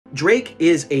Drake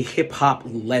is a hip-hop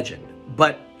legend,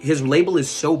 but his label is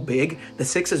so big, The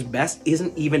Six's Best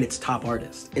isn't even its top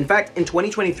artist. In fact, in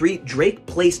 2023, Drake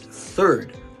placed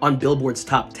 3rd on Billboard's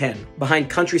top 10, behind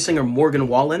country singer Morgan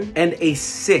Wallen, and a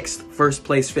 6th first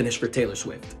place finish for Taylor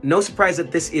Swift. No surprise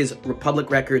that this is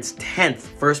Republic Records' 10th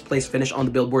first place finish on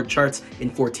the Billboard charts in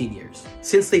 14 years,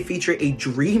 since they feature a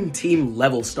Dream Team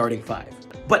level starting 5.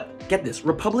 But get this,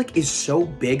 Republic is so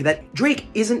big that Drake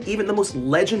isn't even the most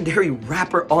legendary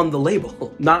rapper on the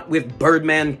label. Not with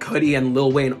Birdman, Cudi, and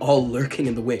Lil Wayne all lurking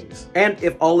in the wings. And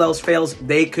if all else fails,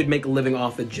 they could make a living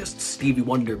off of just Stevie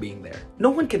Wonder being there. No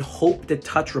one can hope to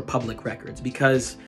touch Republic Records because